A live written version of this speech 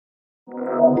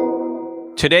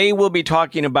Today, we'll be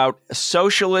talking about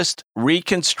socialist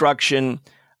reconstruction,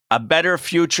 a better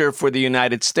future for the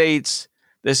United States.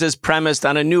 This is premised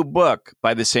on a new book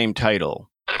by the same title.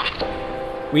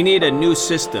 We need a new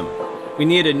system. We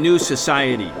need a new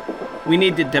society. We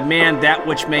need to demand that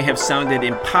which may have sounded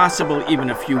impossible even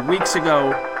a few weeks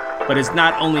ago, but is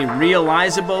not only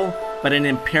realizable, but an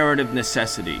imperative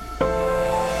necessity.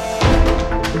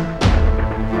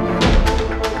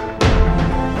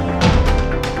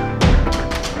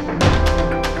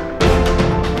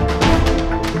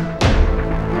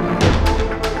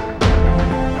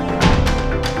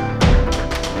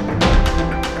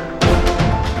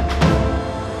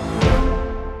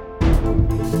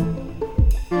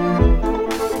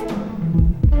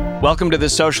 Welcome to the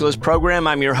Socialist Program.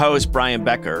 I'm your host, Brian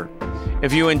Becker.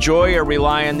 If you enjoy or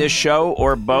rely on this show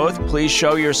or both, please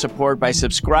show your support by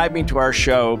subscribing to our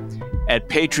show at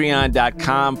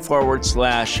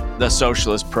patreon.com/The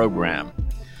Socialist Program.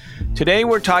 Today,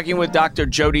 we're talking with Dr.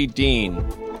 Jody Dean.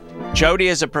 Jody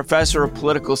is a professor of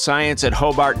political science at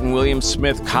Hobart and William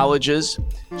Smith Colleges.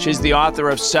 She's the author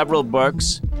of several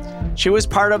books. She was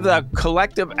part of the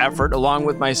collective effort, along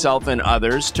with myself and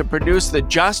others, to produce the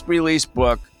just-released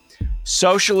book,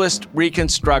 Socialist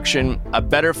Reconstruction, A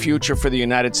Better Future for the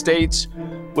United States,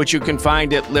 which you can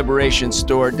find at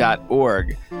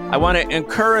liberationstore.org. I want to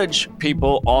encourage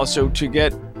people also to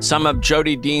get some of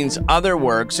Jody Dean's other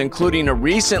works, including a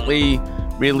recently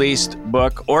released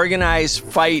book, Organize,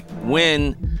 Fight,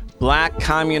 Win, Black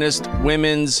Communist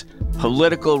Women's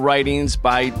Political Writings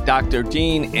by Dr.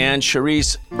 Dean and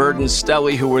Charisse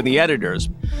Burden-Stelly, who were the editors.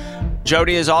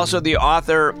 Jody is also the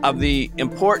author of the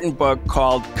important book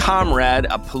called Comrade,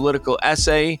 a Political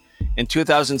Essay. In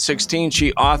 2016,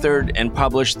 she authored and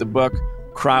published the book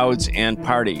Crowds and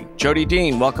Party. Jody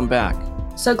Dean, welcome back.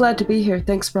 So glad to be here.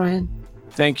 Thanks, Brian.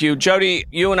 Thank you. Jody,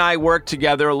 you and I worked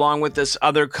together along with this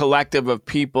other collective of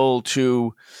people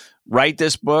to write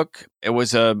this book. It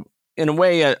was, in a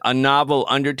way, a novel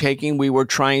undertaking. We were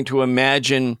trying to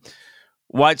imagine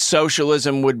what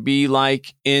socialism would be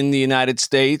like in the United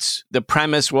States. The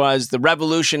premise was the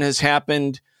revolution has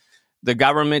happened. The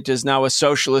government is now a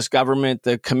socialist government.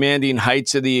 The commanding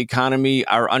heights of the economy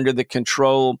are under the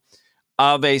control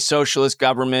of a socialist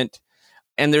government.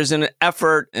 And there's an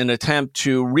effort, an attempt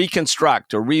to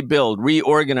reconstruct or rebuild,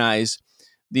 reorganize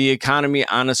the economy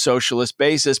on a socialist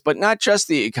basis, but not just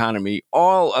the economy,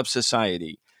 all of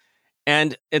society.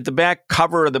 And at the back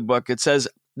cover of the book, it says,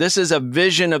 this is a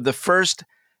vision of the first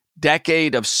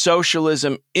decade of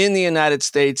socialism in the United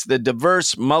States. The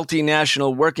diverse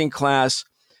multinational working class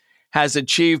has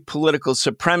achieved political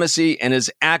supremacy and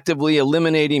is actively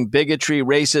eliminating bigotry,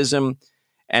 racism,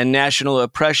 and national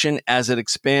oppression as it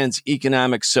expands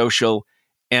economic, social,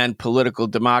 and political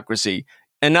democracy.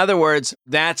 In other words,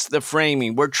 that's the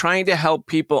framing. We're trying to help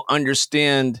people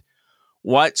understand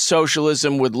what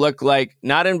socialism would look like,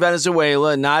 not in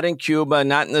Venezuela, not in Cuba,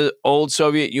 not in the old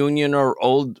Soviet Union or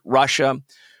old Russia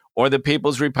or the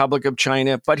People's Republic of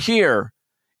China, but here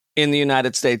in the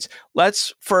United States.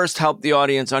 Let's first help the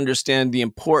audience understand the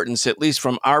importance, at least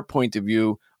from our point of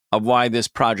view, of why this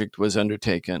project was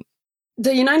undertaken.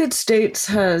 The United States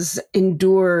has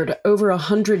endured over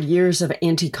 100 years of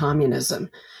anti-communism,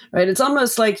 right? It's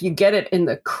almost like you get it in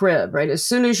the crib, right? As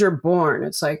soon as you're born,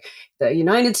 it's like the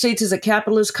United States is a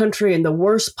capitalist country and the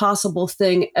worst possible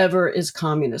thing ever is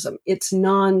communism. It's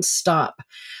nonstop.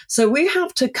 So we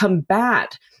have to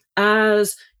combat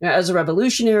as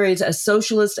revolutionaries, as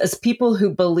socialists, as people who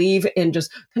believe in just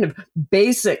kind of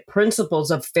basic principles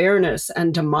of fairness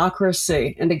and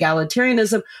democracy and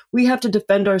egalitarianism, we have to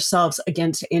defend ourselves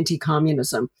against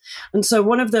anti-communism. And so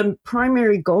one of the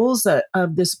primary goals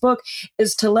of this book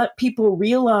is to let people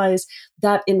realize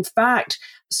that, in fact,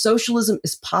 socialism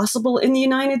is possible in the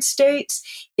United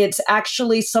States. It's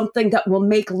actually something that will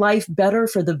make life better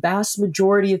for the vast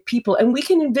majority of people. And we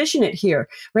can envision it here,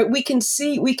 right? We can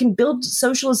build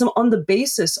socialism on the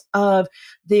basis of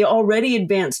the already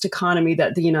advanced economy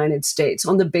that the United States,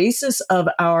 on the basis of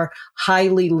our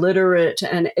highly literate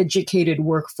and educated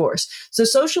workforce. So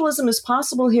socialism is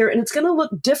possible here, and it's going to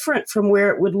look different from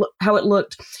how it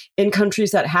looked in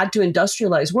countries that had to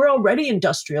industrialize. We're already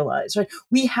industrialized, right?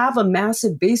 We have a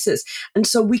massive basis, and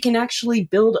so we can actually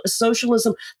build a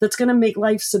socialism that's going to make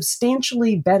life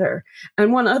substantially better.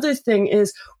 And one other thing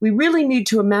is we really need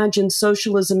to imagine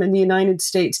socialism in the United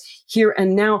States here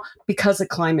and now because of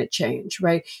climate change,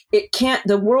 right?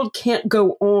 The world can't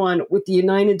go on with the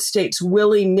United States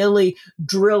willy-nilly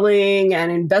drilling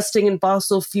and investing in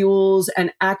fossil fuels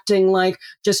and acting like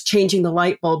just changing the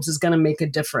light bulbs is going to make a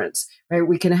difference, right?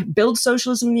 We can build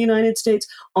socialism in the United States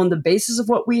on the basis of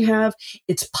what we have.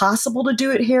 It's possible to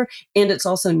do it here, and it's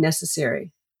also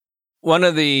necessary. One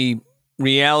of the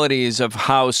realities of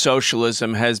how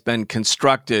socialism has been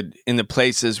constructed in the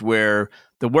places where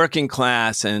the working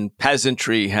class and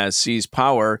peasantry has seized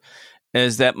power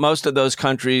is that most of those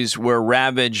countries were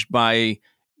ravaged by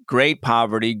great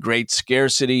poverty, great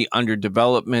scarcity,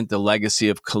 underdevelopment, the legacy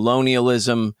of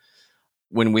colonialism.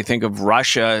 When we think of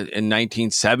Russia in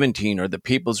 1917 or the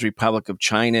People's Republic of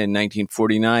China in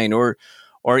 1949 or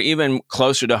even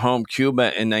closer to home, Cuba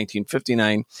in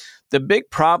 1959, the big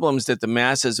problems that the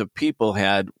masses of people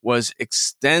had was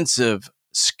extensive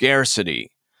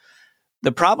scarcity.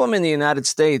 The problems in the United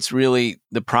States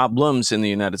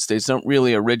don't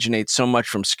really originate so much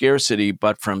from scarcity,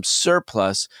 but from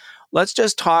surplus. Let's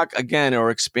just talk again or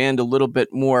expand a little bit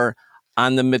more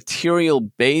on the material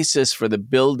basis for the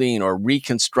building or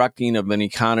reconstructing of an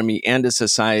economy and a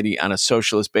society on a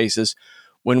socialist basis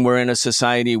when we're in a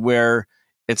society where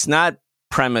it's not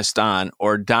premised on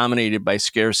or dominated by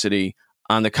scarcity.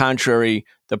 On the contrary,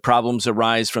 the problems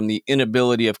arise from the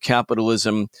inability of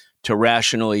capitalism to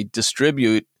rationally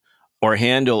distribute or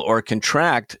handle or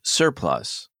contract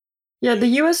surplus. Yeah, the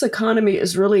U.S. economy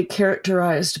is really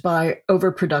characterized by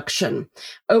overproduction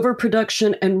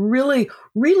and really,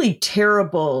 really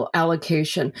terrible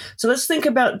allocation. So let's think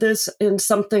about this in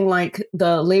something like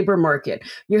the labor market.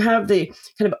 You have the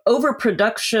kind of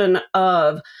overproduction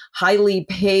of highly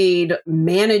paid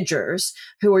managers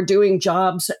who are doing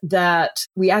jobs that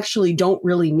we actually don't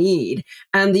really need,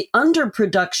 and the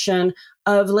underproduction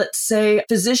of, let's say,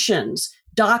 physicians,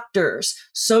 doctors,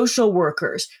 social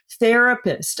workers,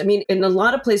 therapists. I mean, in a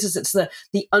lot of places, it's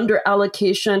the under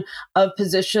allocation of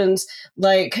positions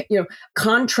like,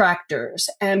 contractors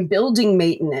and building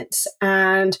maintenance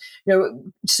and,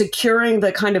 securing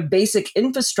the kind of basic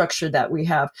infrastructure that we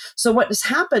have. So what has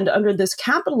happened under this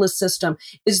capitalist system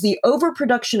is the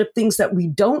overproduction of things that we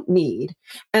don't need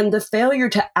and the failure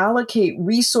to allocate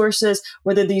resources,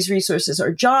 whether these resources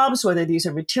are jobs, whether these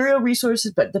are material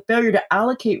resources, but the failure to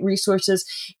allocate resources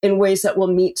in ways that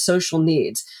will meet social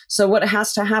needs. So what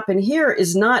has to happen here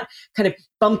is not kind of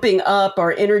bumping up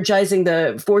or energizing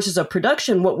the forces of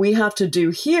production. What we have to do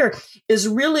here is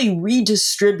really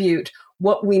redistribute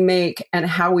what we make and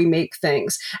how we make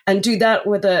things, and do that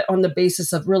on the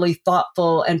basis of really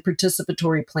thoughtful and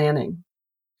participatory planning.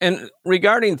 And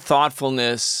regarding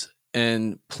thoughtfulness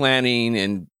and planning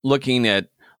and looking at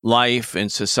life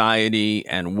and society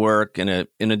and work in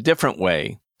a different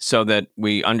way, so that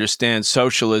we understand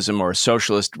socialism or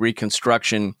socialist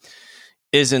reconstruction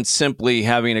isn't simply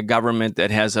having a government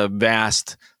that has a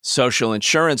vast social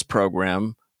insurance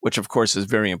program, which of course is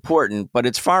very important, but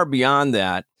it's far beyond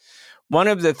that. One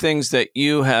of the things that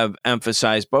you have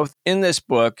emphasized both in this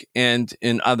book and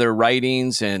in other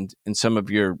writings and in some of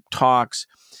your talks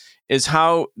is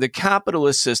how the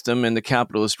capitalist system and the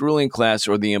capitalist ruling class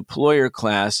or the employer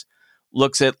class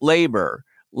looks at labor.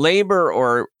 Labor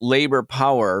or labor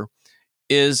power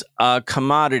is a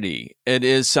commodity. It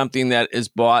is something that is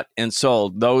bought and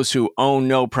sold. Those who own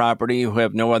no property, who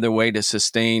have no other way to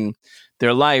sustain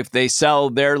their life, they sell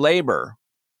their labor.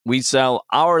 We sell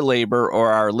our labor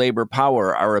or our labor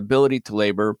power, our ability to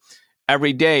labor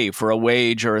every day for a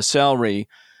wage or a salary.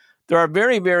 There are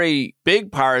very, very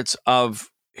big parts of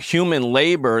human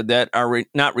labor that are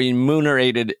not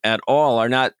remunerated at all, are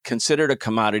not considered a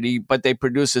commodity, but they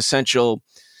produce essential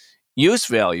use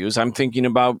values. I'm thinking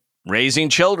about raising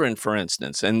children, for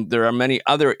instance, and there are many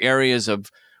other areas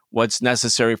of what's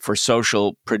necessary for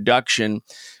social production.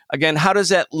 Again, how does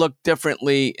that look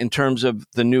differently in terms of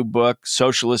the new book,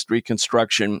 Socialist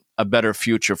Reconstruction, A Better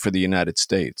Future for the United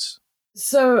States?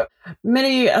 So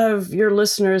many of your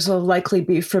listeners will likely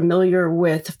be familiar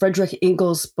with Frederick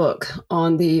Engels' book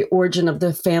on the origin of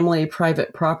the family,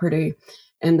 private property,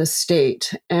 and the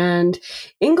state. And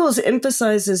Engels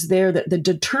emphasizes there that the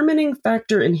determining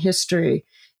factor in history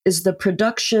is the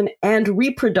production and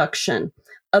reproduction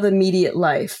of immediate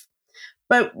life.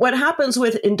 But what happens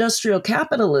with industrial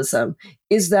capitalism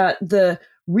is that the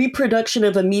reproduction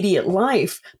of immediate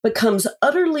life becomes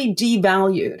utterly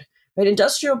devalued. right?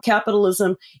 Industrial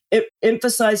capitalism, it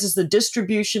emphasizes the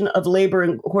distribution of labor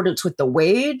in accordance with the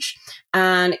wage,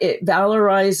 and it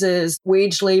valorizes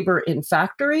wage labor in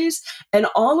factories, and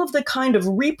all of the kind of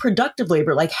reproductive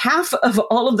labor, like half of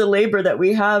all of the labor that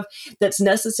we have that's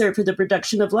necessary for the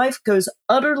production of life goes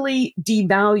utterly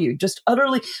devalued, just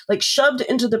utterly like shoved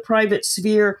into the private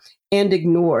sphere and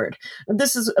ignored. And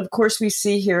this is, of course, we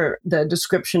see here the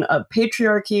description of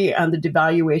patriarchy and the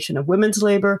devaluation of women's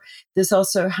labor. This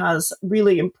also has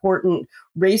really important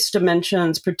race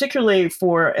dimensions, particularly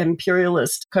for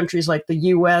imperialist countries like the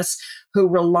US, who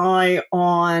rely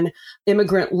on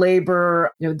immigrant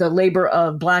labor, the labor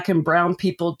of Black and brown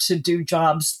people to do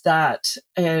jobs that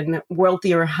in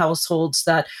wealthier households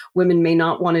that women may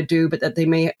not want to do, but that they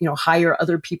may, hire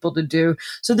other people to do.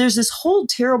 So there's this whole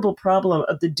terrible problem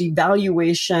of the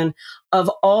devaluation of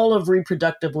all of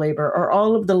reproductive labor, or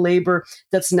all of the labor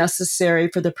that's necessary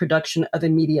for the production of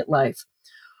immediate life.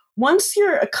 Once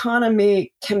your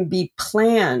economy can be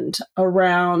planned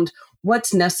around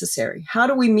what's necessary, how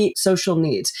do we meet social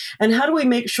needs, and how do we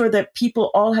make sure that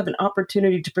people all have an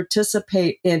opportunity to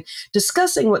participate in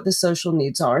discussing what the social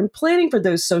needs are and planning for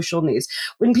those social needs,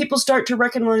 when people start to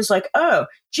recognize like, oh,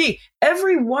 gee,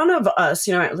 every one of us,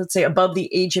 let's say above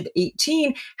the age of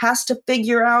 18, has to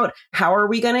figure out, how are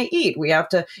we going to eat? We have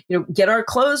to, get our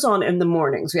clothes on in the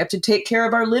mornings. We have to take care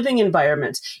of our living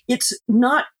environments. It's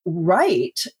not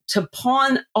right to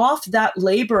pawn off that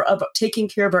labor of taking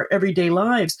care of our everyday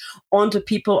lives onto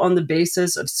people on the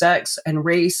basis of sex and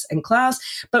race and class.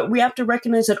 But we have to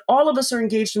recognize that all of us are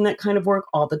engaged in that kind of work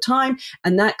all the time.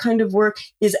 And that kind of work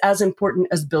is as important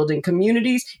as building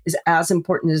communities, is as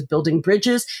important as building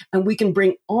bridges. And we can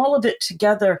bring all of it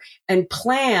together and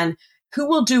plan who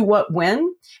will do what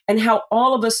when, and how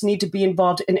all of us need to be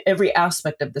involved in every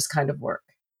aspect of this kind of work.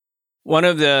 One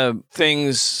of the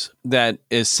things that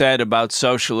is said about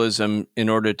socialism in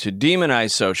order to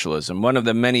demonize socialism, one of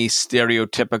the many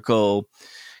stereotypical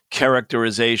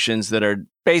characterizations that are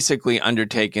basically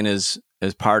undertaken as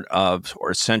part of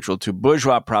or central to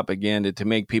bourgeois propaganda to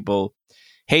make people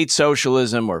hate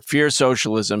socialism or fear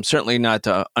socialism, certainly not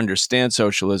to understand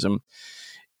socialism,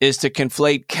 is to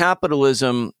conflate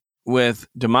capitalism with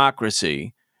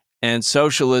democracy and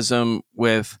socialism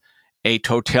with a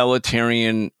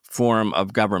totalitarian form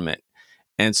of government.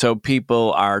 And so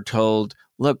people are told,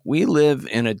 look, we live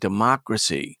in a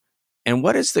democracy. And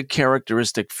what is the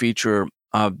characteristic feature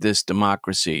of this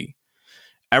democracy?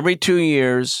 Every 2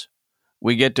 years,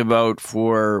 we get to vote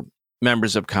for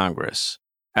members of Congress.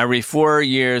 Every 4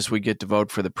 years, we get to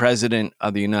vote for the President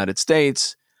of the United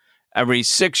States. Every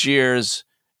 6 years,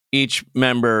 each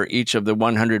of the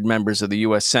 100 members of the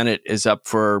U.S. Senate is up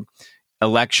for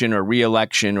election or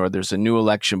re-election, or there's a new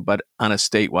election, but on a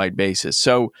statewide basis.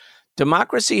 So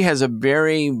democracy has a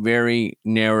very, very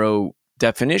narrow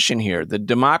definition here. The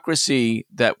democracy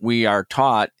that we are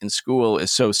taught in school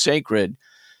is so sacred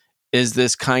is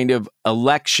this kind of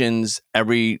elections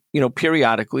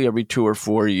periodically, every 2 or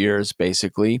 4 years,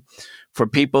 basically, for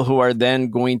people who are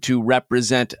then going to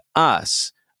represent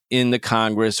us in the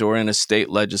Congress or in a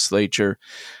state legislature.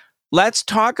 Let's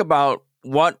talk about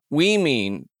what we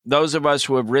mean, those of us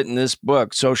who have written this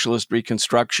book, Socialist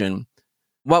Reconstruction,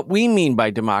 what we mean by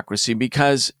democracy,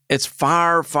 because it's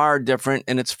far, far different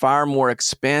and it's far more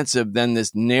expansive than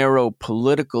this narrow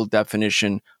political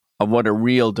definition of what a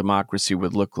real democracy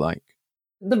would look like.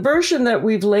 The version that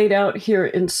we've laid out here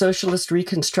in Socialist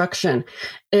Reconstruction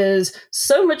is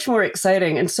so much more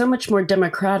exciting and so much more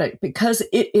democratic because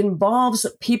it involves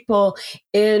people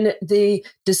in the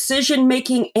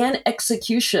decision-making and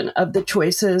execution of the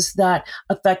choices that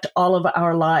affect all of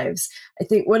our lives. I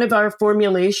think one of our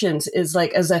formulations is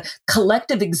like as a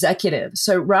collective executive.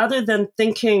 So rather than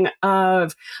thinking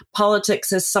of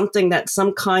politics as something that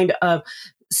some kind of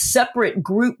separate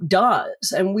group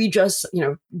does, and we just,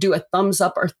 do a thumbs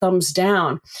up or thumbs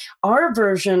down. Our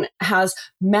version has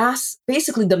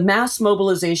basically the mass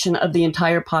mobilization of the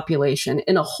entire population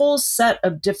in a whole set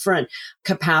of different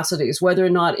capacities, whether or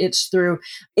not it's through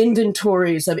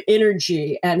inventories of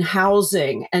energy and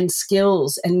housing and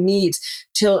skills and needs,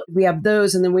 till we have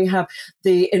those. And then we have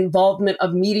the involvement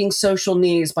of meeting social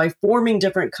needs by forming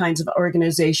different kinds of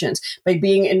organizations, by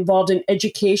being involved in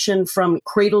education from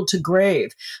cradle to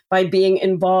grave, by being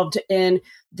involved in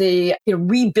the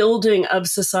rebuilding of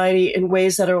society in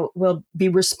ways that will be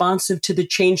responsive to the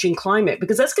changing climate,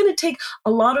 because that's going to take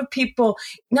a lot of people,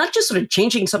 not just sort of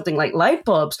changing something like light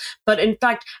bulbs, but in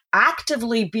fact,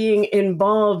 actively being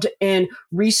involved in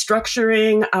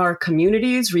restructuring our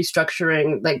communities,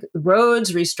 restructuring like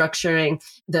roads, restructuring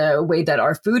the way that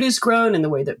our food is grown and the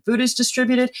way that food is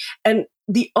distributed. And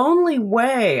the only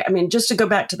way, just to go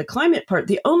back to the climate part,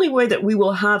 the only way that we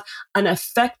will have an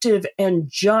effective and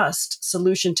just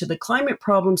solution to the climate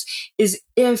problems is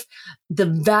if the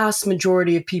vast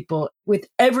majority of people, with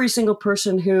every single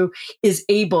person who is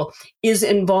able, is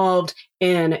involved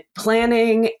in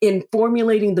planning, in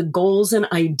formulating the goals and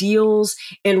ideals,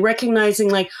 and recognizing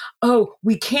like, oh,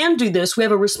 we can do this. We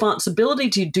have a responsibility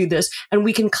to do this, and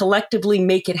we can collectively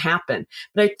make it happen.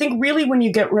 But I think really when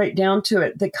you get right down to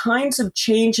it, the kinds of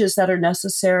changes that are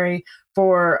necessary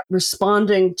for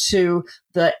responding to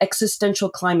the existential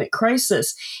climate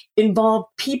crisis involve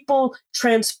people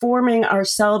transforming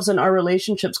ourselves and our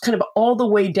relationships kind of all the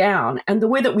way down. And the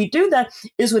way that we do that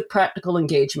is with practical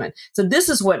engagement. So this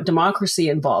is what democracy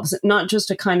involves, not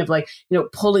just a kind of like,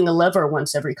 pulling a lever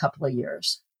once every couple of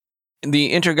years.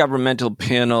 The Intergovernmental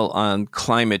Panel on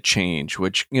Climate Change,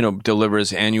 which,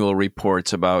 delivers annual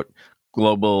reports about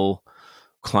global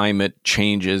climate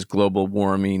changes, global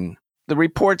warming. The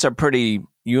reports are pretty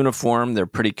uniform. They're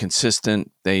pretty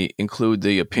consistent. They include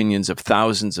the opinions of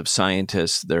thousands of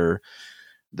scientists. They're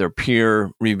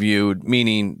peer reviewed,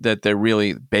 meaning that they're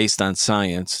really based on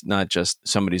science, not just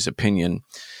somebody's opinion.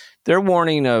 They're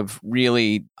warning of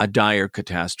really a dire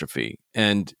catastrophe.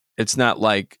 And it's not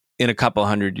like in a couple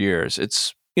hundred years.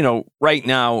 It's, right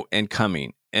now and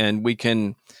coming. And we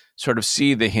can sort of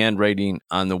see the handwriting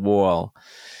on the wall.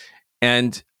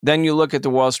 And then you look at the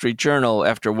Wall Street Journal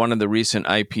after one of the recent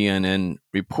IPCC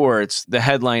reports, the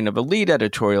headline of a lead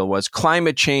editorial was,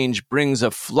 "Climate change brings a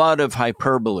flood of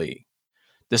hyperbole.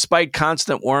 Despite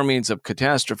constant warnings of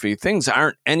catastrophe, things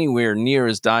aren't anywhere near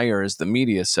as dire as the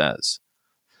media says."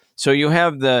 So you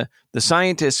have the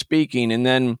scientists speaking, and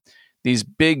then these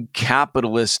big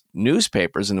capitalist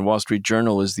newspapers, and the Wall Street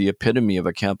Journal is the epitome of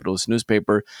a capitalist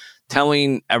newspaper,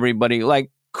 telling everybody,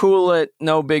 like, cool it,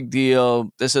 no big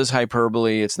deal. This is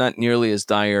hyperbole. It's not nearly as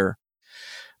dire.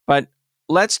 But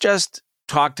let's just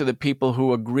talk to the people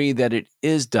who agree that it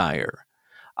is dire.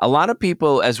 A lot of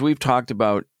people, as we've talked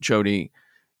about, Jody,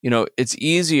 it's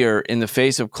easier in the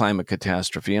face of climate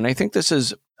catastrophe. And I think this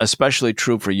is especially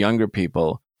true for younger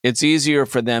people. It's easier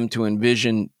for them to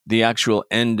envision the actual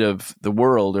end of the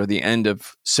world or the end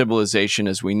of civilization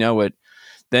as we know it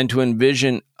than to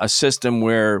envision a system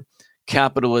where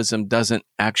capitalism doesn't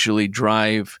actually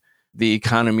drive the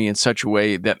economy in such a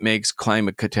way that makes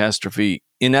climate catastrophe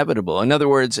inevitable. In other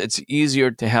words, it's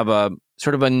easier to have a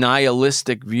sort of a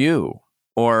nihilistic view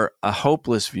or a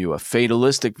hopeless view, a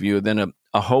fatalistic view than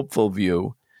a hopeful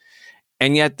view.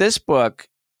 And yet this book,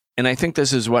 and I think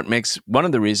this is what makes one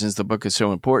of the reasons the book is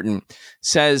so important,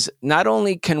 says not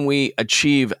only can we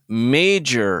achieve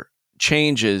major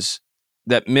changes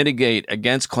that mitigate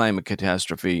against climate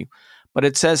catastrophe, but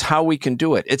it says how we can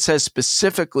do it. It says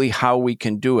specifically how we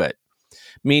can do it,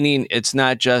 meaning it's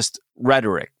not just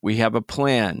rhetoric. We have a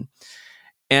plan.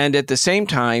 And at the same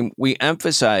time, we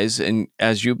emphasize, and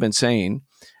as you've been saying,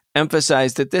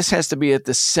 emphasize that this has to be at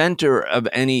the center of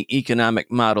any economic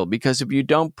model, because if you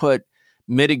don't put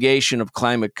mitigation of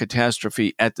climate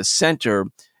catastrophe at the center,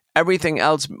 everything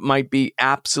else might be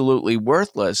absolutely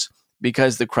worthless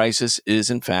because the crisis is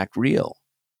in fact real.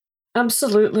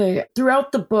 Absolutely.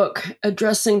 Throughout the book,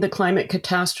 addressing the climate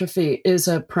catastrophe is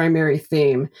a primary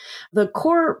theme. The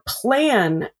core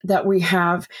plan that we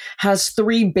have has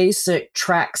three basic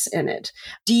tracks in it.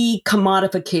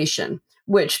 Decommodification,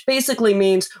 which basically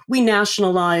means we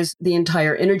nationalize the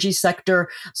entire energy sector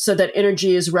so that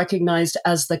energy is recognized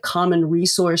as the common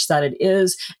resource that it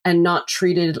is and not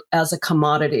treated as a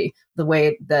commodity the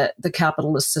way that the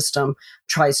capitalist system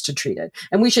tries to treat it.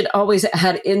 And we should always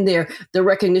add in there the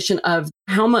recognition of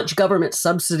how much government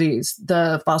subsidies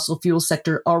the fossil fuel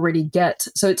sector already gets.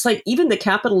 So it's like even the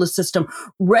capitalist system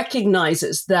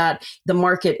recognizes that the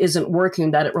market isn't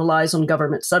working, that it relies on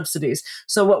government subsidies.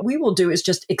 So what we will do is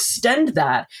just extend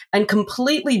that and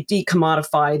completely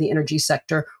decommodify the energy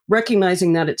sector,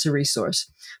 recognizing that it's a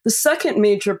resource. The second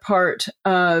major part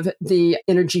of the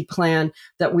energy plan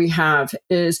that we have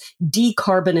is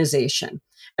decarbonization.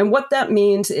 And what that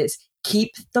means is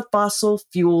keep the fossil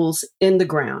fuels in the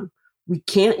ground. We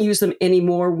can't use them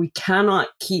anymore. We cannot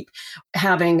keep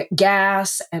having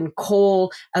gas and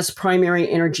coal as primary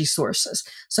energy sources.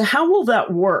 So how will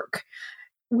that work?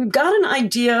 We've got an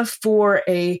idea for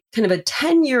a kind of a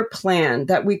 10-year plan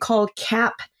that we call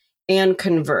cap and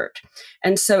convert.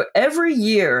 And so every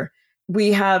year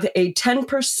we have a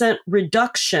 10%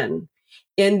 reduction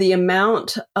in the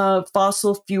amount of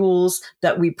fossil fuels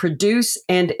that we produce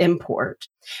and import.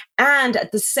 And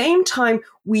at the same time,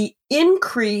 we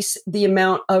increase the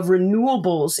amount of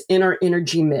renewables in our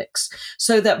energy mix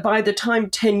so that by the time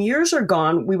 10 years are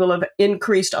gone, we will have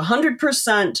increased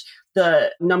 100%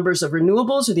 the numbers of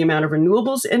renewables or the amount of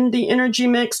renewables in the energy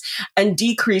mix and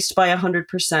decreased by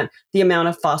 100% the amount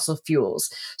of fossil fuels.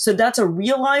 So that's a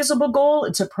realizable goal.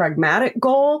 It's a pragmatic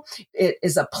goal. It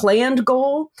is a planned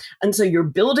goal. And so you're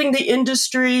building the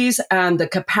industries and the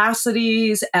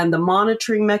capacities and the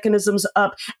monitoring mechanisms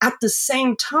up at the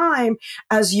same time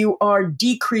as you are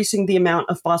decreasing the amount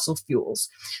of fossil fuels.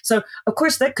 So, of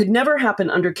course, that could never happen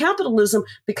under capitalism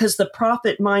because the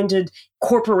profit-minded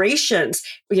corporations,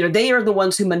 they are the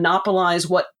ones who monopolize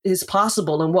what is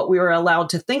possible and what we are allowed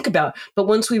to think about. But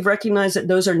once we've recognized that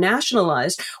those are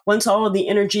nationalized, once all of the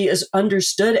energy is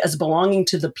understood as belonging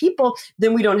to the people,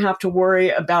 then we don't have to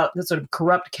worry about the sort of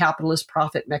corrupt capitalist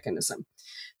profit mechanism.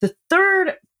 The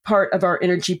third part of our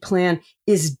energy plan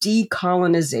is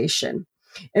decolonization.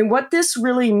 And what this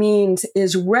really means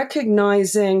is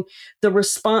recognizing the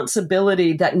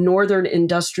responsibility that Northern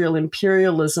industrial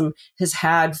imperialism has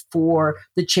had for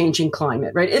the changing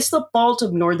climate, right? It's the fault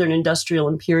of Northern industrial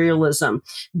imperialism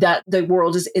that the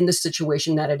world is in the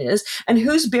situation that it is. And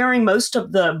who's bearing most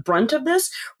of the brunt of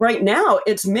this? Right now,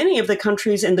 it's many of the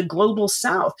countries in the global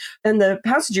South. And the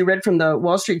passage you read from the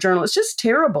Wall Street Journal is just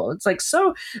terrible. It's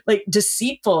so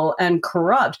deceitful and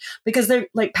corrupt because they're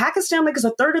Pakistan, because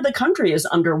a third of the country is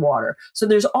underwater. So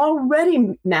there's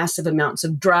already massive amounts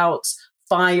of droughts,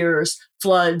 fires,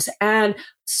 floods, and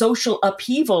social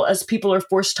upheaval as people are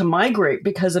forced to migrate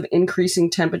because of increasing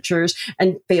temperatures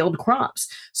and failed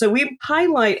crops. So we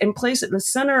highlight and place at the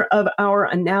center of our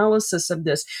analysis of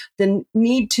this the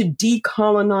need to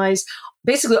decolonize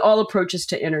basically all approaches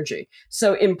to energy.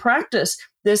 So in practice,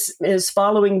 this is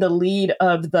following the lead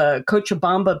of the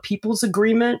Cochabamba People's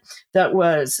Agreement that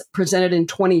was presented in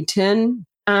 2010.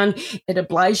 And it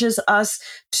obliges us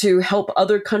to help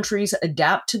other countries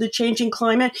adapt to the changing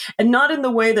climate, and not in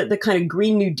the way that the kind of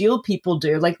Green New Deal people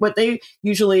do. What they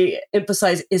usually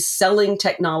emphasize is selling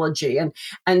technology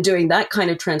and doing that kind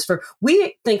of transfer.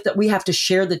 We think that we have to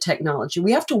share the technology.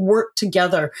 We have to work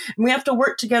together. And we have to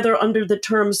work together under the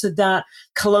terms that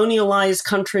colonialized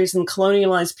countries and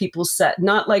colonialized people set.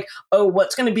 Not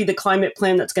what's going to be the climate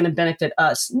plan that's going to benefit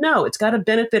us? No, it's got to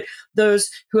benefit those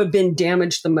who have been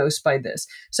damaged the most by this.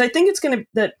 So I think it's going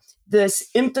to this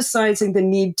emphasizing the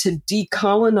need to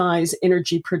decolonize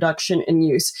energy production and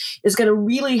use is going to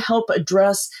really help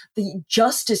address the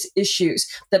justice issues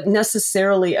that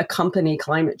necessarily accompany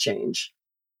climate change.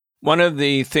 One of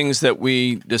the things that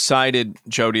we decided,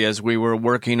 Jody, as we were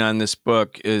working on this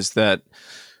book is that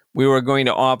we were going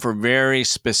to offer very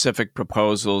specific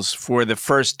proposals for the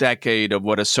first decade of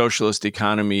what a socialist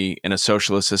economy and a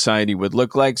socialist society would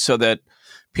look like, so that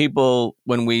people,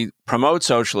 when we promote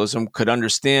socialism, could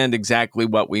understand exactly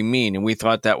what we mean. And we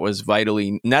thought that was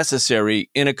vitally necessary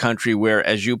in a country where,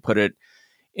 as you put it,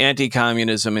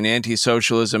 anti-communism and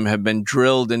anti-socialism have been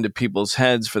drilled into people's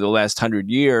heads for the last 100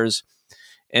 years.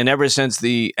 And ever since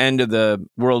the end of the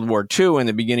World War II and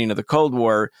the beginning of the Cold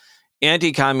War,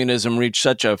 anti-communism reached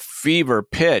such a fever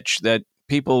pitch that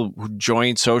people who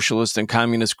joined socialist and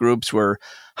communist groups were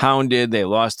hounded. They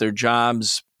lost their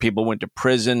jobs. People went to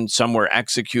prison. Some were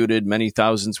executed. Many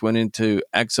thousands went into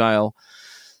exile.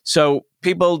 So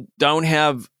people don't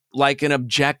have an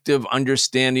objective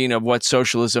understanding of what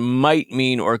socialism might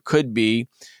mean or could be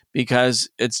because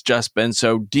it's just been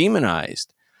so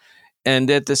demonized. And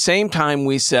at the same time,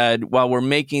 we said, while we're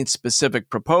making specific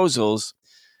proposals,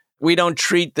 we don't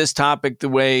treat this topic the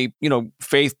way,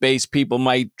 faith-based people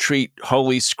might treat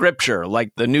Holy Scripture,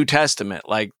 like the New Testament,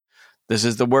 like this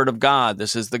is the Word of God,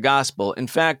 this is the gospel. In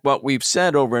fact, what we've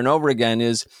said over and over again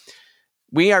is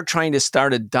we are trying to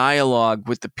start a dialogue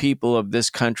with the people of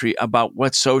this country about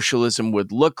what socialism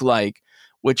would look like,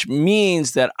 which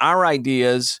means that our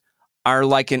ideas are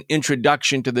like an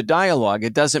introduction to the dialogue.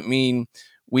 It doesn't mean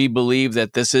we believe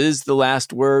that this is the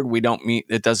last word.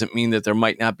 It doesn't mean that there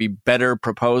might not be better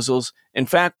proposals. In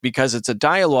fact, because it's a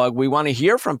dialogue, we want to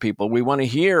hear from people. We want to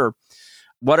hear,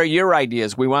 what are your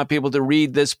ideas? We want people to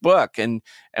read this book, and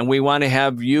we want to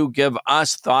have you give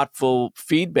us thoughtful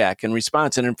feedback and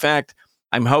response. And in fact,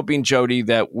 I'm hoping, Jody,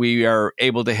 that we are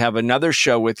able to have another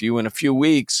show with you in a few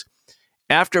weeks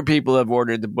after people have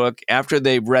ordered the book, after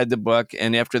they've read the book,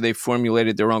 and after they've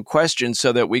formulated their own questions,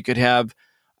 so that we could have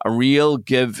a real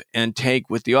give and take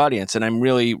with the audience. And I'm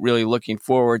really, really looking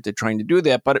forward to trying to do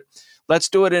that. But let's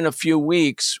do it in a few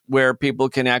weeks where people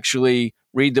can actually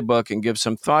read the book and give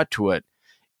some thought to it.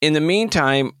 In the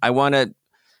meantime, I want to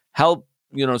help,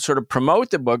 sort of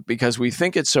promote the book because we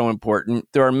think it's so important.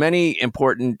 There are many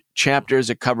important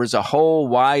chapters. It covers a whole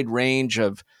wide range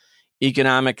of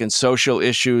economic and social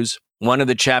issues. One of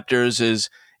the chapters is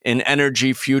an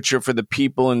energy future for the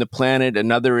people and the planet.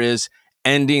 Another is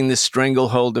ending the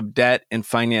stranglehold of debt and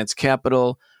finance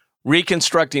capital,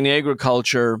 reconstructing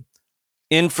agriculture,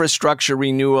 infrastructure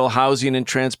renewal, housing and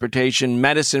transportation,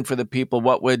 medicine for the people.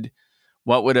 What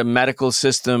would a medical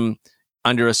system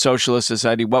under a socialist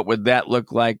society, what would that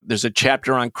look like? There's a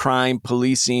chapter on crime,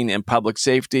 policing, and public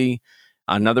safety,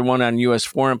 another one on U.S.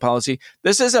 foreign policy.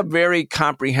 This is a very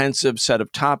comprehensive set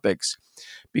of topics.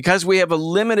 Because we have a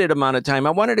limited amount of time,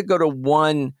 I wanted to go to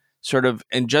one sort of,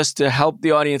 and just to help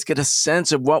the audience get a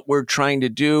sense of what we're trying to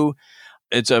do.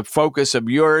 It's a focus of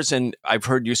yours, and I've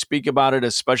heard you speak about it,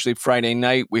 especially Friday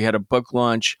night. We had a book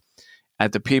launch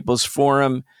at the People's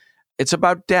Forum. It's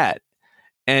about debt.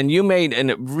 And you made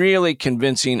a really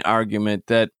convincing argument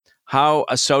that how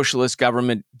a socialist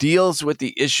government deals with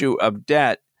the issue of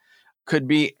debt could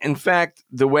be, in fact,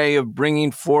 the way of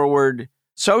bringing forward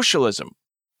socialism.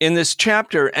 In this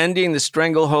chapter, Ending the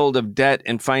Stranglehold of Debt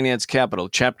and Finance Capital,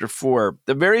 Chapter 4,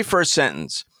 the very first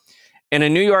sentence, in a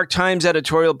New York Times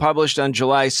editorial published on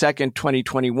July 2nd,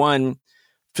 2021,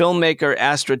 filmmaker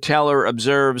Astra Taylor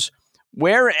observes,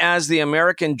 whereas the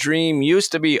American dream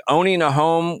used to be owning a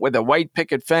home with a white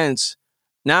picket fence,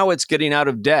 now it's getting out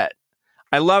of debt.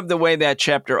 I love the way that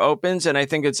chapter opens, and I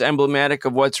think it's emblematic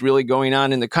of what's really going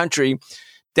on in the country.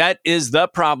 Debt is the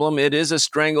problem. It is a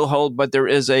stranglehold, but there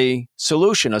is a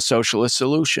solution, a socialist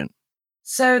solution.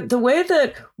 So the way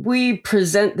that we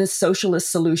present this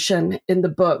socialist solution in the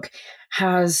book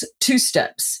has two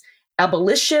steps,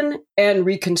 abolition and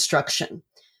reconstruction.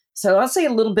 So I'll say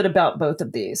a little bit about both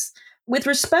of these. With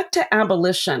respect to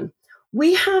abolition,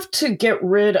 we have to get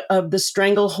rid of the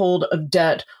stranglehold of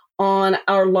debt on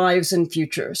our lives and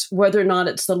futures, whether or not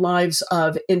it's the lives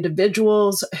of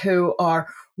individuals who are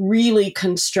really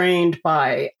constrained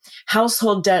by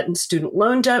household debt and student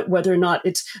loan debt, whether or not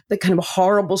it's the kind of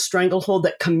horrible stranglehold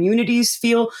that communities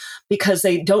feel because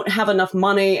they don't have enough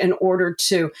money in order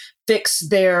to fix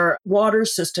their water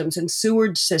systems and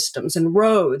sewage systems and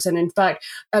roads, and in fact,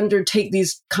 undertake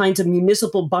these kinds of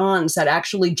municipal bonds that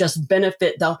actually just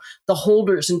benefit the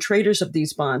holders and traders of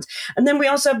these bonds. And then we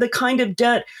also have the kind of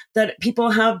debt that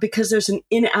people have because there's an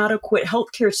inadequate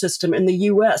healthcare system in the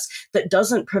US that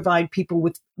doesn't provide people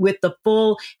with the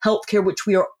full healthcare which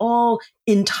we are all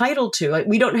entitled to. Like,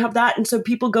 we don't have that. And so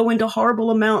people go into horrible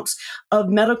amounts of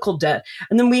medical debt.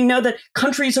 And then we know that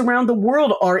countries around the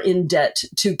world are in debt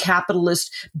to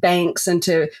capitalist banks and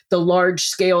to the large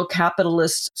scale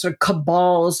capitalist sort of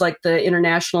cabals like the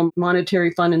International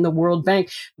Monetary Fund and the World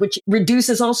Bank, which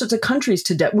reduces all sorts of countries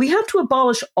to debt. We have to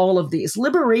abolish all of these.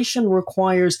 Liberation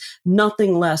requires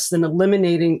nothing less than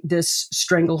eliminating this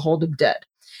stranglehold of debt.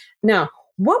 Now,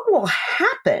 what will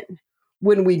happen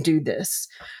when we do this?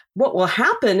 What will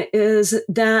happen is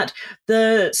that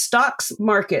the stocks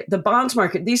market, the bonds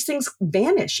market, these things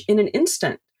vanish in an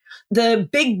instant. The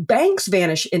big banks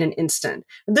vanish in an instant.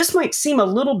 This might seem a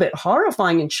little bit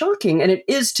horrifying and shocking, and it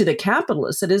is to the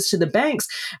capitalists, it is to the banks,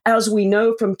 as we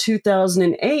know from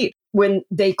 2008, when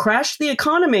they crashed the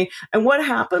economy. And what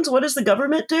happens? What does the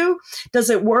government do? Does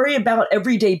it worry about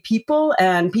everyday people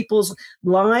and people's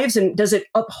lives? And does it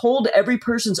uphold every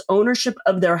person's ownership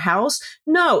of their house?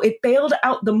 No, it bailed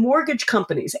out the mortgage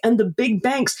companies and the big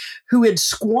banks who had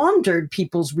squandered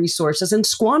people's resources and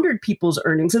squandered people's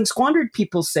earnings and squandered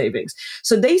people's savings.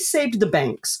 So they saved the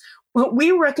banks. What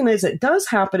we recognize that does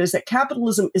happen is that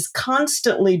capitalism is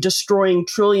constantly destroying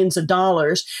trillions of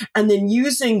dollars and then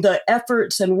using the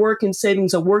efforts and work and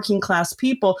savings of working class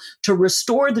people to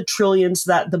restore the trillions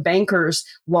that the bankers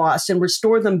lost and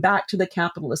restore them back to the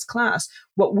capitalist class.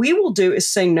 What we will do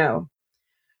is say no.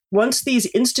 Once these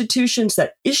institutions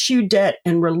that issue debt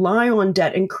and rely on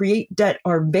debt and create debt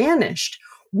are vanished,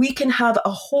 we can have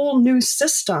a whole new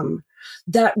system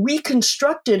that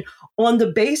reconstructed on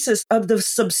the basis of the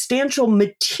substantial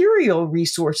material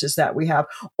resources that we have,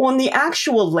 on the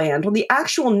actual land, on the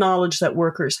actual knowledge that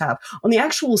workers have, on the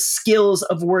actual skills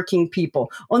of working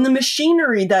people, on the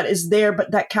machinery that is there,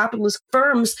 but that capitalist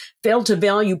firms fail to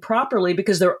value properly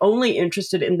because they're only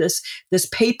interested in this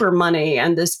paper money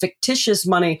and this fictitious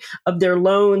money of their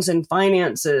loans and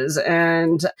finances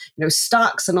and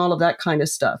stocks and all of that kind of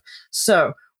stuff.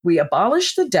 So we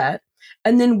abolish the debt.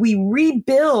 And then we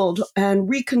rebuild and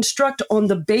reconstruct on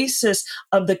the basis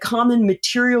of the common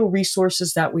material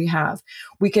resources that we have.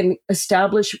 We can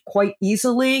establish quite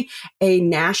easily a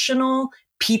national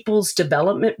People's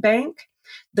Development Bank.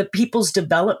 The People's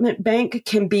Development Bank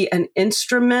can be an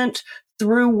instrument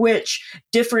through which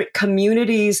different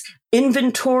communities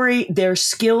inventory their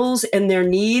skills and their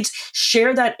needs,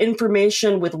 share that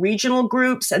information with regional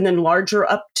groups and then larger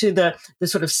up to the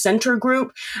sort of center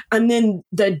group. And then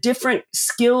the different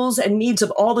skills and needs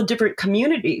of all the different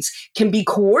communities can be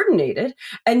coordinated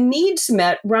and needs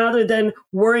met rather than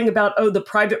worrying about, oh, the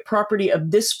private property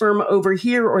of this firm over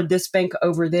here or this bank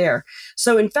over there.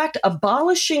 So in fact,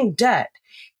 abolishing debt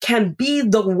can be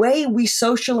the way we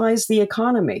socialize the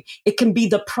economy. It can be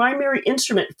the primary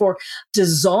instrument for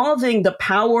dissolving the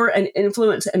power and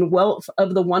influence and wealth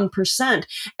of the 1%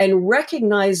 and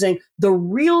recognizing the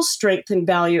real strength and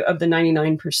value of the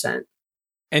 99%.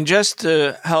 And just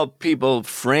to help people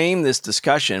frame this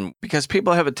discussion, because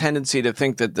people have a tendency to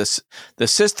think that the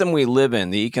system we live in,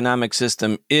 the economic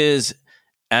system, is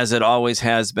as it always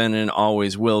has been and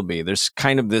always will be. There's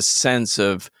kind of this sense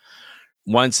of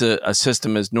once a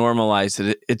system is normalized,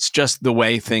 it's just the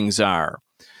way things are.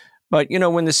 But,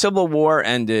 when the Civil War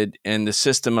ended and the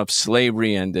system of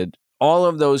slavery ended, all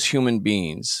of those human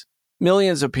beings,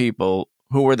 millions of people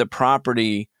who were the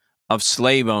property of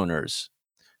slave owners,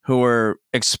 who were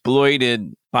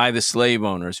exploited by the slave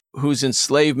owners, whose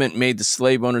enslavement made the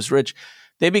slave owners rich,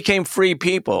 they became free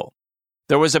people.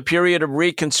 There was a period of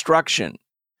Reconstruction.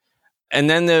 And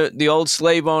then the old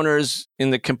slave owners,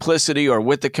 in the complicity or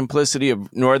with the complicity of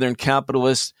Northern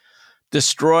capitalists,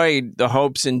 destroyed the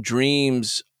hopes and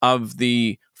dreams of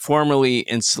the formerly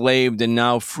enslaved and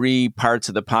now free parts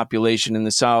of the population in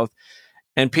the South.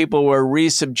 And people were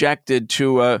resubjected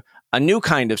to a new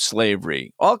kind of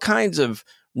slavery, all kinds of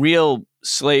real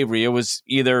slavery. It was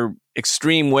either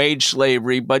extreme wage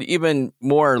slavery, but even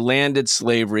more landed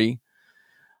slavery.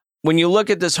 When you look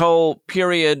at this whole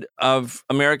period of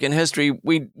American history,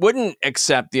 we wouldn't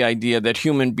accept the idea that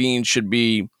human beings should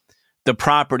be the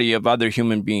property of other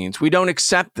human beings. We don't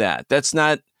accept that. That's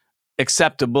not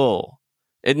acceptable.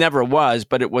 It never was,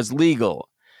 but it was legal.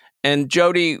 And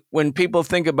Jody, when people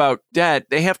think about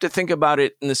debt, they have to think about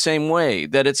it in the same way,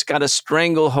 that it's got a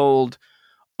stranglehold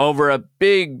over a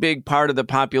big, big part of the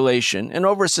population and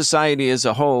over society as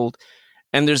a whole.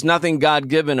 And there's nothing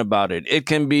God-given about it. It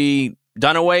can be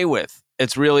done away with.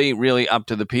 It's really, really up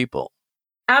to the people.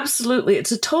 Absolutely.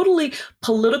 It's a totally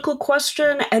political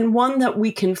question and one that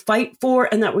we can fight for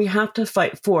and that we have to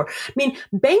fight for. I mean,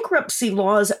 bankruptcy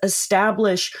laws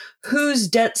establish whose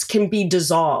debts can be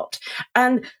dissolved.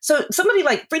 And so somebody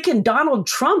like freaking Donald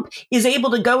Trump is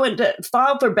able to go and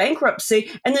file for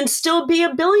bankruptcy and then still be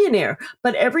a billionaire.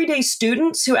 But everyday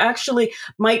students who actually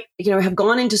might, have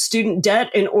gone into student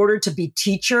debt in order to be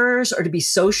teachers or to be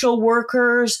social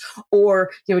workers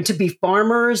or, to be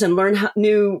farmers and learn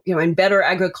new, and better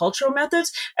agricultural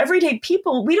methods, everyday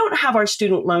people, we don't have our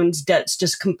student loans debts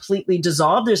just completely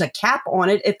dissolved. There's a cap on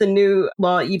it if the new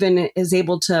law even is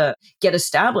able to get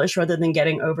established rather than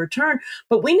getting overturned.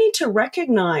 But we need to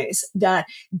recognize that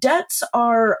debts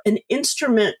are an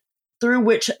instrument through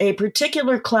which a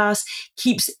particular class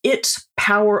keeps its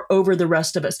power over the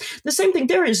rest of us. The same thing,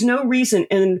 there is no reason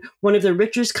in one of the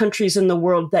richest countries in the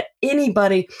world that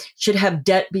anybody should have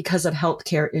debt because of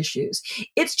healthcare issues.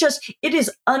 It is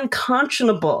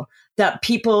unconscionable that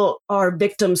people are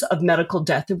victims of medical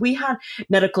death. If we had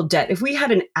medical debt, if we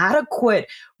had an adequate,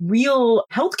 real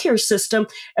healthcare system,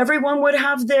 everyone would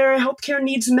have their healthcare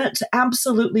needs met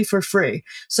absolutely for free.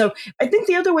 So I think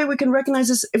the other way we can recognize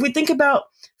this, if we think about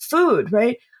food,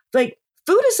 right? Like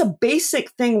food is a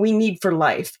basic thing we need for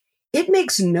life. It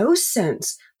makes no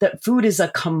sense that food is a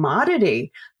commodity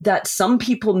that some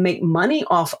people make money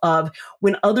off of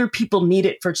when other people need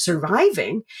it for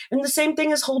surviving. And the same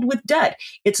thing is hold with debt.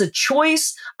 It's a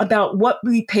choice about what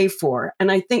we pay for.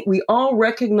 And I think we all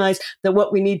recognize that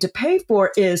what we need to pay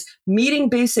for is meeting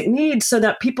basic needs so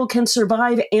that people can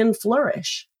survive and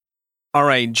flourish. All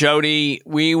right, Jody,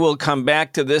 we will come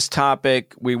back to this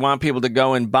topic. We want people to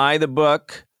go and buy the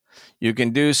book. You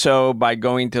can do so by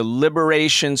going to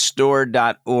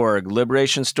liberationstore.org,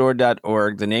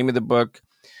 liberationstore.org. The name of the book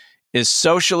is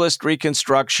Socialist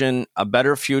Reconstruction, A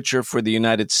Better Future for the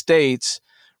United States.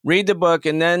 Read the book,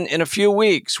 and then in a few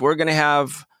weeks, we're going to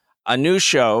have a new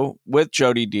show with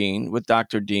Jody Dean, with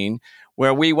Dr. Dean,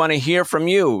 where we want to hear from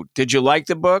you. Did you like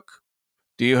the book?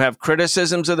 Do you have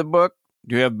criticisms of the book?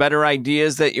 Do you have better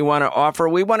ideas that you want to offer?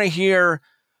 We want to hear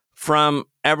from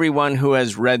everyone who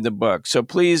has read the book. So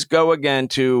please go again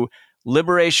to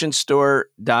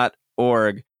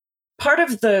liberationstore.org. Part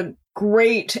of the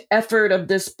great effort of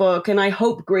this book, and I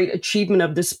hope great achievement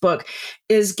of this book,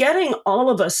 is getting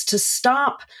all of us to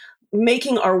stop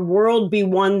making our world be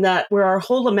one where our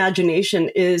whole imagination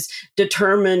is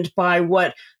determined by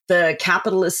what the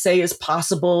capitalists say is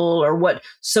possible, or what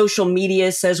social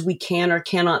media says we can or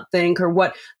cannot think, or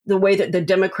what the way that the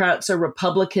Democrats or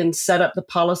Republicans set up the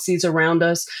policies around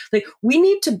us. Like, we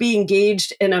need to be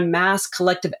engaged in a mass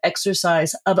collective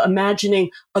exercise of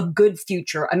imagining a good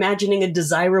future, imagining a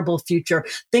desirable future,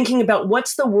 thinking about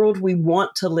what's the world we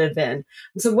want to live in.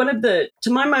 And so to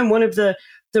my mind, one of the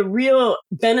real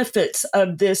benefits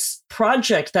of this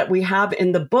project that we have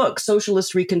in the book,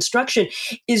 Socialist Reconstruction,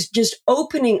 is just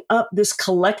opening up this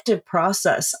collective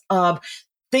process of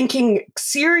thinking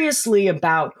seriously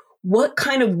about what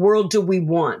kind of world do we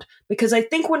want? Because I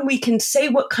think when we can say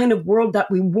what kind of world that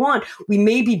we want, we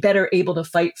may be better able to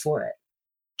fight for it.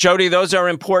 Jody, those are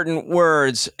important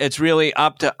words. It's really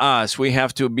up to us. We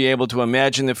have to be able to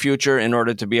imagine the future in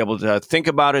order to be able to think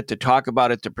about it, to talk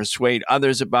about it, to persuade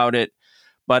others about it.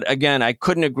 But again, I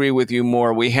couldn't agree with you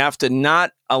more. We have to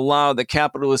not allow the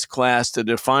capitalist class to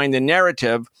define the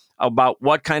narrative about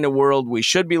what kind of world we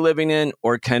should be living in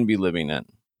or can be living in.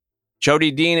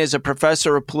 Jody Dean is a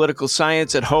professor of political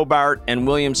science at Hobart and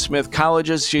William Smith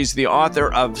Colleges. She's the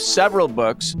author of several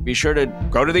books. Be sure to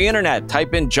go to the internet,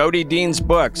 type in Jody Dean's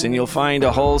books, and you'll find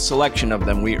a whole selection of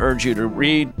them. We urge you to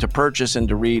read, to purchase, and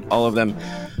to read all of them.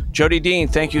 Jody Dean,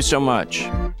 thank you so much.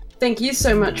 Thank you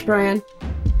so much, Brian.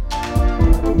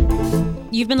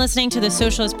 You've been listening to the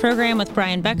Socialist Program with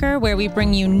Brian Becker, where we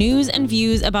bring you news and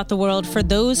views about the world for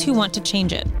those who want to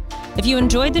change it. If you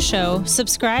enjoyed the show,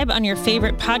 subscribe on your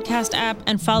favorite podcast app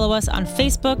and follow us on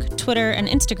Facebook, Twitter, and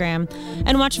Instagram,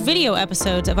 and watch video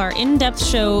episodes of our in-depth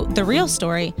show, The Real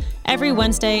Story, every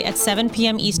Wednesday at 7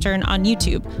 p.m. Eastern on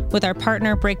YouTube with our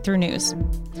partner Breakthrough News.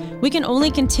 We can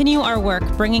only continue our work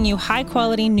bringing you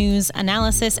high-quality news,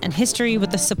 analysis, and history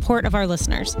with the support of our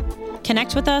listeners.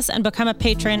 Connect with us and become a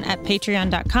patron at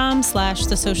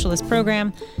patreon.com/The Socialist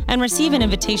Program and receive an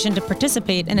invitation to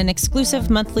participate in an exclusive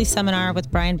monthly seminar with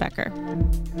Brian Becker.